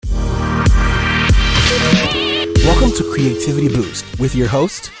Welcome to Creativity Boost with your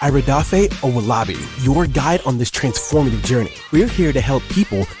host, Iradafe Owolabi, your guide on this transformative journey. We're here to help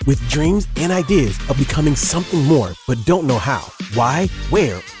people with dreams and ideas of becoming something more, but don't know how, why,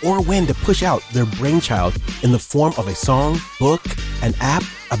 where, or when to push out their brainchild in the form of a song, book, an app,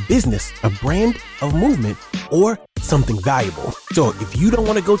 a business, a brand, a movement, or something valuable. So if you don't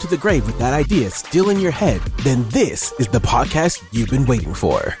want to go to the grave with that idea still in your head, then this is the podcast you've been waiting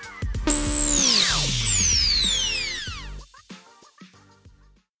for.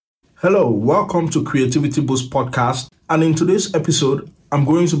 Hello, welcome to Creativity Boost Podcast. And in today's episode, I'm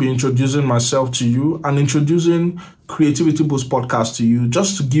going to be introducing myself to you and introducing Creativity Boost Podcast to you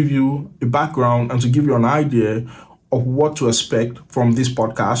just to give you a background and to give you an idea of what to expect from this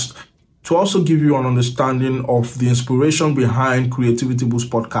podcast, to also give you an understanding of the inspiration behind Creativity Boost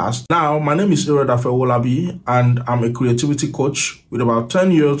Podcast. Now, my name is Iradafe Owolabi, and I'm a creativity coach with about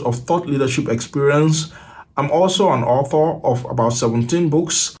 10 years of thought leadership experience. I'm also an author of about 17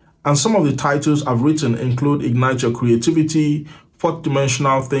 books. And some of the titles I've written include Ignite Your Creativity, Fourth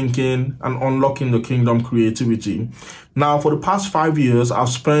Dimensional Thinking, and Unlocking the Kingdom Creativity. Now, for the past 5 years, I've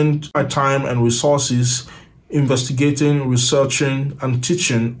spent my time and resources investigating, researching, and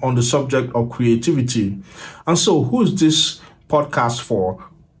teaching on the subject of creativity. And so, who is this podcast for?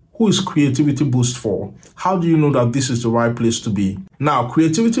 Who is Creativity Boost for? How do you know that this is the right place to be? Now,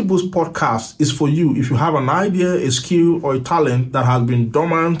 Creativity Boost Podcast is for you if you have an idea, a skill, or a talent that has been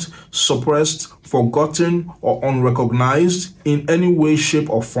dormant, suppressed, forgotten, or unrecognized in any way, shape,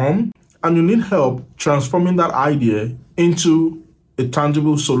 or form, and you need help transforming that idea into a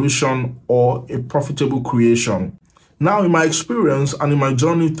tangible solution or a profitable creation. Now, in my experience and in my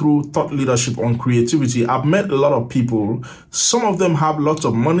journey through thought leadership on creativity, I've met a lot of people. Some of them have lots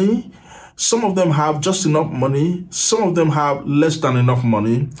of money. Some of them have just enough money. Some of them have less than enough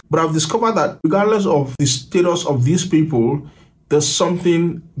money. But I've discovered that regardless of the status of these people, there's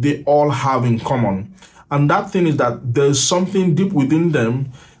something they all have in common. And that thing is that there's something deep within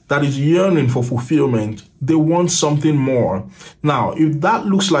them that is yearning for fulfillment. They want something more. Now, if that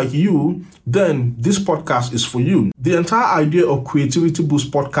looks like you, then this podcast is for you. The entire idea of Creativity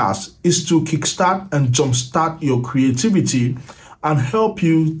Boost Podcast is to kickstart and jumpstart your creativity and help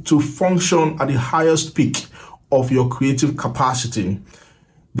you to function at the highest peak of your creative capacity.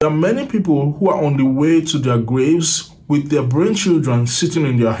 There are many people who are on the way to their graves with their brainchildren sitting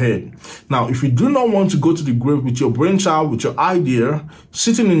in their head. Now, if you do not want to go to the grave with your brainchild, with your idea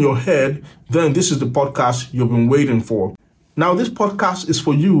sitting in your head, then this is the podcast you've been waiting for. Now, this podcast is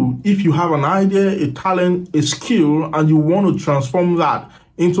for you if you have an idea, a talent, a skill, and you want to transform that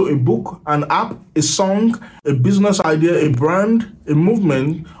into a book, an app, a song, a business idea, a brand, a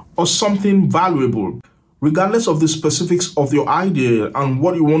movement, or something valuable. Regardless of the specifics of your idea and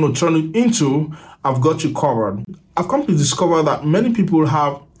what you want to turn it into, I've got you covered. I've come to discover that many people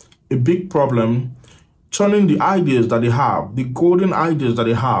have a big problem turning the ideas that they have, the golden ideas that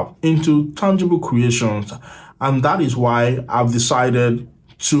they have, into tangible creations. And that is why I've decided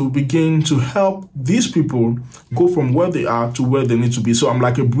to begin to help these people go from where they are to where they need to be. So I'm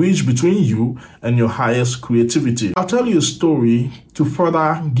like a bridge between you and your highest creativity. I'll tell you a story to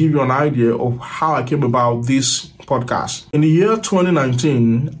further give you an idea of how I came about this podcast. In the year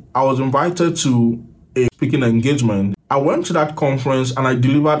 2019, I was invited to a speaking engagement. I went to that conference and I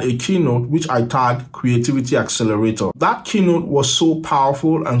delivered a keynote which I tagged Creativity Accelerator. That keynote was so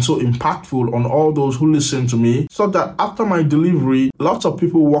powerful and so impactful on all those who listened to me, so that after my delivery, lots of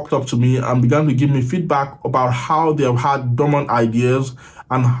people walked up to me and began to give me feedback about how they have had dormant ideas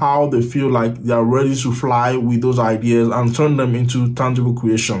and how they feel like they are ready to fly with those ideas and turn them into tangible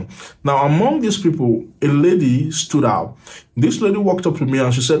creation. Now, among these people, a lady stood out. This lady walked up to me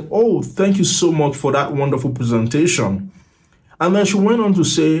and she said, "Oh, thank you so much for that wonderful presentation." And then she went on to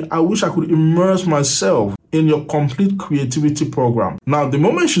say, "I wish I could immerse myself in your complete creativity program." Now, the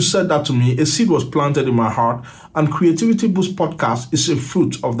moment she said that to me, a seed was planted in my heart, and Creativity Boost Podcast is a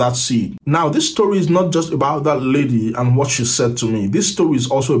fruit of that seed. Now, this story is not just about that lady and what she said to me. This story is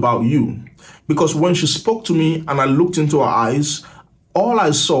also about you. Because when she spoke to me and I looked into her eyes, all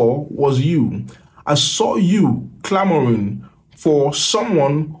I saw was you. I saw you clamoring for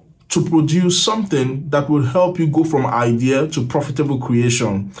someone to produce something that will help you go from idea to profitable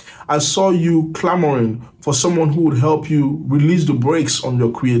creation. I saw you clamoring for someone who would help you release the brakes on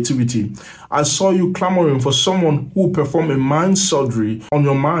your creativity. I saw you clamoring for someone who will perform a mind surgery on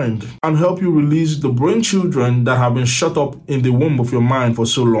your mind and help you release the brain children that have been shut up in the womb of your mind for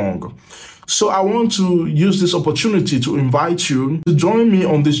so long. So I want to use this opportunity to invite you to join me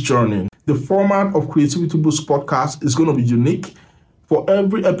on this journey. The format of Creativity Boost Podcast is going to be unique. For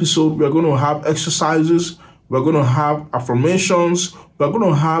every episode, we're going to have exercises. We're going to have affirmations. We're going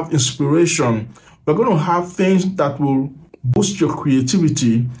to have inspiration. We're going to have things that will boost your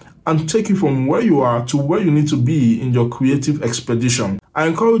creativity and take you from where you are to where you need to be in your creative expedition. I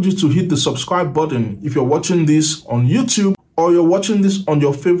encourage you to hit the subscribe button if you're watching this on YouTube or you're watching this on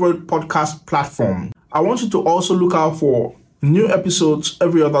your favorite podcast platform. I want you to also look out for new episodes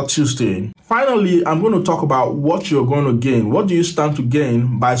every other Tuesday. Finally, I'm going to talk about what you're going to gain. What do you stand to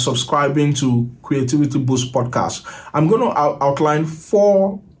gain by subscribing to Creativity Boost Podcast? I'm going to outline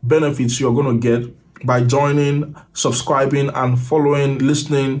 4 benefits you're going to get by joining, subscribing, and following,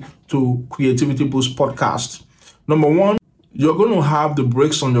 listening to Creativity Boost Podcast. Number 1, you're going to have the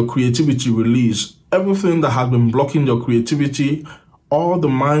brakes on your creativity release. Everything that has been blocking your creativity, all the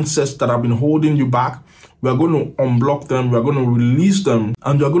mindsets that have been holding you back, we are going to unblock them, we are going to release them,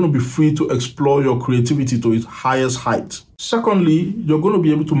 and you're going to be free to explore your creativity to its highest height. Secondly, you're going to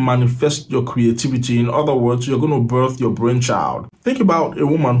be able to manifest your creativity. In other words, you're going to birth your brainchild. Think about a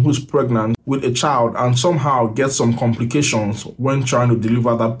woman who's pregnant with a child and somehow gets some complications when trying to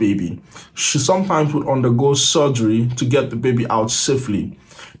deliver that baby. She sometimes would undergo surgery to get the baby out safely.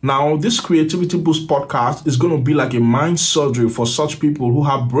 Now, this Creativity Boost podcast is going to be like a mind surgery for such people who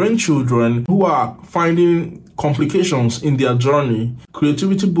have brain children who are finding complications in their journey.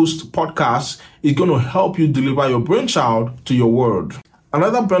 Creativity Boost podcast is going to help you deliver your brainchild to your world.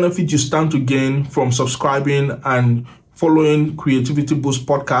 Another benefit you stand to gain from subscribing and following Creativity Boost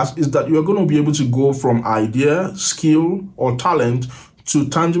podcast is that you're going to be able to go from idea, skill, or talent to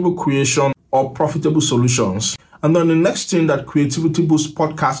tangible creation or profitable solutions. And then the next thing that Creativity Boost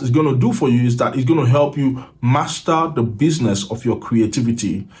podcast is going to do for you is that it's going to help you master the business of your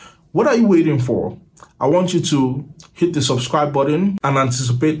creativity. What are you waiting for? I want you to hit the subscribe button and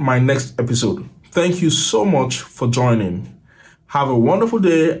anticipate my next episode. Thank you so much for joining. Have a wonderful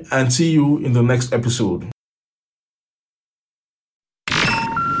day and see you in the next episode.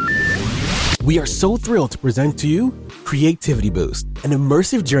 We are so thrilled to present to you Creativity Boost, an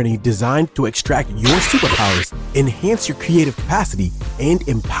immersive journey designed to extract your superpowers, enhance your creative capacity, and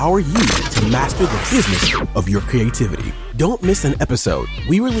empower you to master the business of your creativity. Don't miss an episode.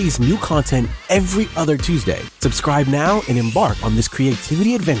 We release new content every other Tuesday. Subscribe now and embark on this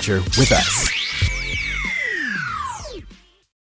creativity adventure with us.